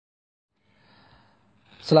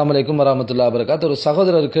அஸ்ஸலாமு அலைக்கும் வரஹ்மத்துல்லாஹி வபரகாத்துஹு. ஒரு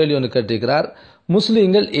சகோதரர் கேள்வி ஒன்று கேட்டிருக்கிறார்.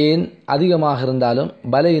 முஸ்லீம்கள் ஏன் அதிகமாக இருந்தாலும்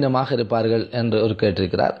பலவீனமாக இருப்பார்கள் என்று ஒரு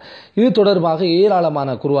கேட்டிருக்கிறார். இது தொடர்பாக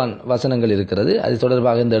ஏராளமான குர்ஆன் வசனங்கள் இருக்கிறது. அது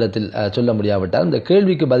தொடர்பாக இந்த இடத்தில் சொல்ல முடியாவிட்டால் இந்த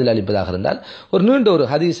கேள்விக்கு பதில் அளிப்பதாக இருந்தால் ஒரு நீண்ட ஒரு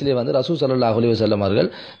ஹதீஸிலே ரசூல் ஸல்லல்லாஹு அலைஹி வஸல்லம் அவர்கள்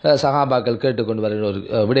சஹாபாக்கள் கேட்டுக்கொண்டு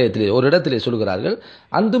வருகிற ஒரு இடத்திலே சொல்கிறார்கள்,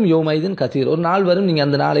 அந்தும் யௌமைதின் கதீர், ஒரு நாள் வரும் நீங்கள்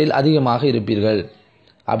அந்த நாளில் அதிகமாக இருப்பீர்கள்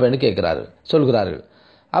அப்படின்னு சொல்கிறார்கள்.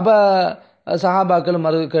 அப்போ சஹாபாக்களும்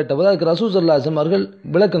கேட்டபோது அதுக்கு ரசூல் ஸல்லல்லாஹு அலைஹி வஸல்லம் அவர்கள்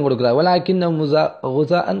விளக்கம் கொடுக்கிறார். வலாக்கின்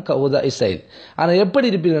உஸாஅன் கஉஸா இஸ்ஸைல், ஆனால் எப்படி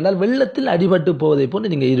இருப்பீர்கள் என்றால் வெள்ளத்தில் அடிபட்டு போவதை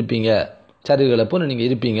போன்று நீங்கள் இருப்பீங்க, சரிகளை போன்று நீங்கள்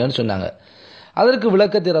இருப்பீங்கன்னு சொன்னாங்க. அதற்கு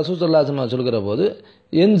விளக்கத்தை ரசூல் ஸல்லல்லாஹு அலைஹி வஸல்லம் சொல்கிற போது,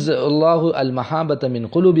 அல்லாஹு அல் மஹாபத மின்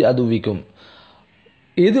குலூபி அதுவிக்கும்,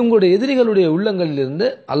 இது உங்களுடைய எதிரிகளுடைய உள்ளங்களிலிருந்து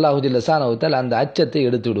அல்லாஹு ஜல்ல ஷானஹு வ தஆலா அந்த அச்சத்தை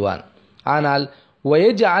எடுத்து விடுவான். ஆனால்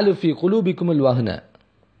வயஜஅலு ஃபீ குலூபிக்குமுல் வஹ்ன,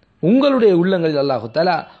 உங்களுடைய உள்ளங்களில் அல்லாஹு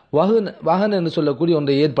தஆலா வஹன் என்று சொல்லக்கூடிய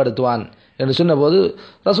ஒன்றை ஏற்படுத்துவான் என்று சொன்னபோது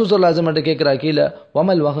ரசூல் ஸல்லல்லாஹு அலைஹி வஸல்லம் கேட்கிறார், கீழே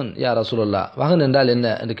வமல் வஹன் யா ரசூலுல்லாஹ், வஹன் என்றால் என்ன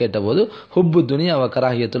என்று கேட்டபோது ஹுப்பு துனியா வ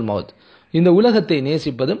கராஹியத்துல் மௌத், இந்த உலகத்தை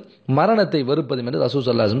நேசிப்பதும் மரணத்தை வெறுப்பதும் என்று ரசூல்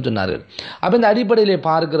ஸல்லல்லாஹு அலைஹி வஸல்லம் சொன்னார்கள். அப்போ இந்த அடிப்படையிலே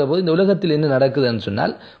பார்க்கிற போது இந்த உலகத்தில் என்ன நடக்குதுன்னு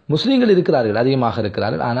சொன்னால், முஸ்லீம்கள் இருக்கிறார்கள், அதிகமாக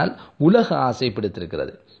இருக்கிறார்கள், ஆனால் உலக ஆசை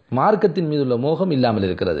பிடித்திருக்கிறது, மார்க்கத்தின் மீது உள்ள மோகம் இல்லாமல்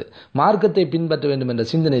இருக்கிறது, மார்க்கத்தை பின்பற்ற வேண்டும் என்ற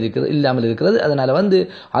சிந்தனை இல்லாமல் இருக்கிறது. அதனால்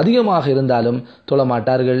அதிகமாக இருந்தாலும் தொழ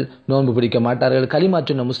மாட்டார்கள், நோன்பு பிடிக்க மாட்டார்கள், களிமா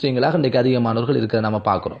சொன்ன முஸ்லீம்களாக இன்றைக்கு அதிகமானவர்கள் இருக்கிறத நம்ம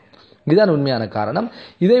பார்க்குறோம். இதுதான் உண்மையான காரணம்.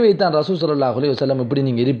 இதை வைத்தான் ரசூல் ஸல்லல்லாஹு அலைஹி வஸல்லம் இப்படி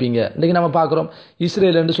நீங்கள் இருப்பீங்க. இன்றைக்கு நம்ம பார்க்குறோம்,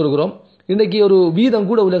 இஸ்ரேல் என்று சொல்கிறோம், இன்றைக்கு ஒரு வீதம்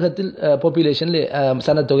கூட உலகத்தில் பாப்புலேஷனில்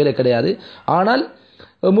சனத்தொகையில் கிடையாது. ஆனால்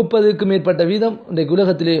 30க்கு மேற்பட்ட வீதம் இன்றைக்கு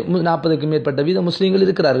உலகத்திலே 40க்கு மேற்பட்ட வீதம் முஸ்லீம்கள்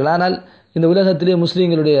இருக்கிறார்கள். ஆனால் இந்த உலகத்திலே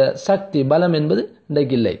முஸ்லீம்களுடைய சக்தி பலம் என்பது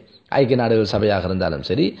இன்றைக்கு இல்லை. ஐக்கிய நாடுகள் சபையாக இருந்தாலும்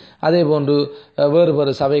சரி, அதே போன்று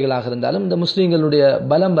வேறு சபைகளாக இருந்தாலும் இந்த முஸ்லீம்களுடைய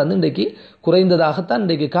பலம் இன்றைக்கு குறைந்ததாகத்தான்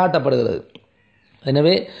இன்றைக்கு காட்டப்படுகிறது.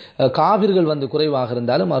 எனவே காபிர்கள் குறைவாக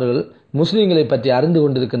இருந்தாலும் அவர்கள் முஸ்லீம்களை பற்றி அறிந்து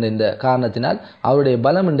கொண்டிருக்கின்ற இந்த காரணத்தினால் அவருடைய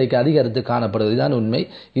பலம் இன்றைக்கு அதிகரித்து காணப்படுவது தான் உண்மை.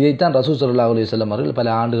 இதைத்தான் ரசூல் ஸல்லல்லாஹு அலைஹி வஸல்லம் அவர்கள்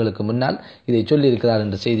பல ஆண்டுகளுக்கு முன்னால் இதை சொல்லியிருக்கிறார்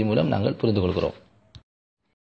என்ற செய்தி மூலம் நாங்கள் புரிந்து கொள்கிறோம்.